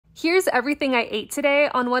Here's everything I ate today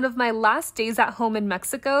on one of my last days at home in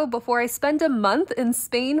Mexico before I spend a month in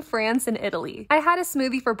Spain, France, and Italy. I had a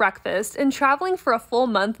smoothie for breakfast, and traveling for a full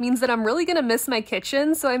month means that I'm really gonna miss my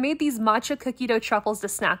kitchen, so I made these matcha cookie dough truffles to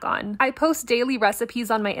snack on. I post daily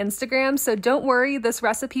recipes on my Instagram, so don't worry, this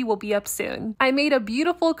recipe will be up soon. I made a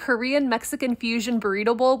beautiful Korean-Mexican fusion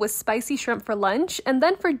burrito bowl with spicy shrimp for lunch, and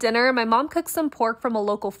then for dinner, my mom cooked some pork from a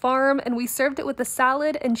local farm, and we served it with a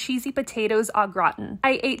salad and cheesy potatoes au gratin.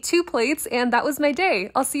 I ate 2 plates, and that was my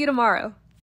day. I'll see you tomorrow.